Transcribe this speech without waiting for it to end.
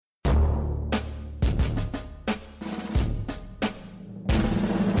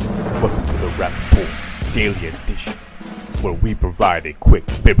Rappaport Daily Edition, where we provide a quick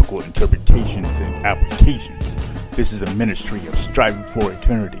biblical interpretations and applications. This is a ministry of striving for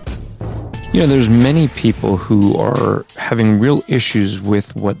eternity. You know, there's many people who are having real issues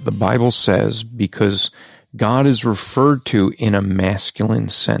with what the Bible says because God is referred to in a masculine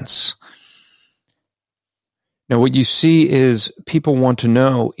sense. Now, what you see is people want to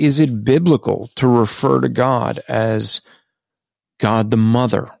know, is it biblical to refer to God as God the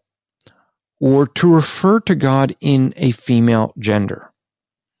Mother, or to refer to God in a female gender?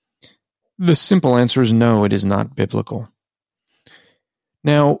 The simple answer is no, it is not biblical.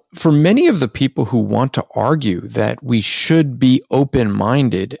 Now, for many of the people who want to argue that we should be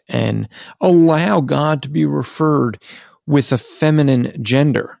open-minded and allow God to be referred with a feminine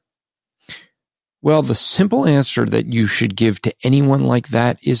gender, well, the simple answer that you should give to anyone like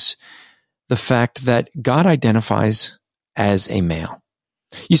that is the fact that God identifies as a male.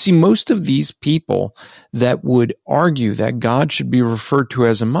 You see, most of these people that would argue that God should be referred to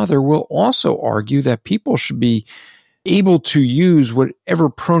as a mother will also argue that people should be able to use whatever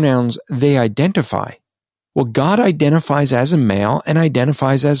pronouns they identify. Well, God identifies as a male and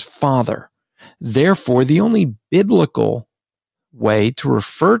identifies as father. Therefore, the only biblical way to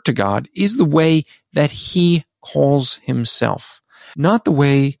refer to God is the way that he calls himself, not the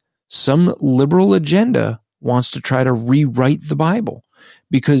way some liberal agenda wants to try to rewrite the Bible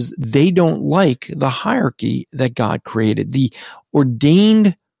because they don't like the hierarchy that God created, the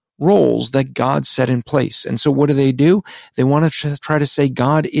ordained roles that God set in place. And so what do? They want to try to say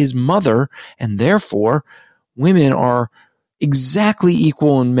God is mother, and therefore women are exactly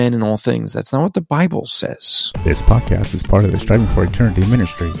equal in men in all things. That's not what the Bible says. This podcast is part of the Striving for Eternity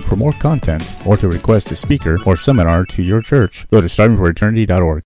ministry. For more content or to request a speaker or seminar to your church, go to strivingforeternity.org.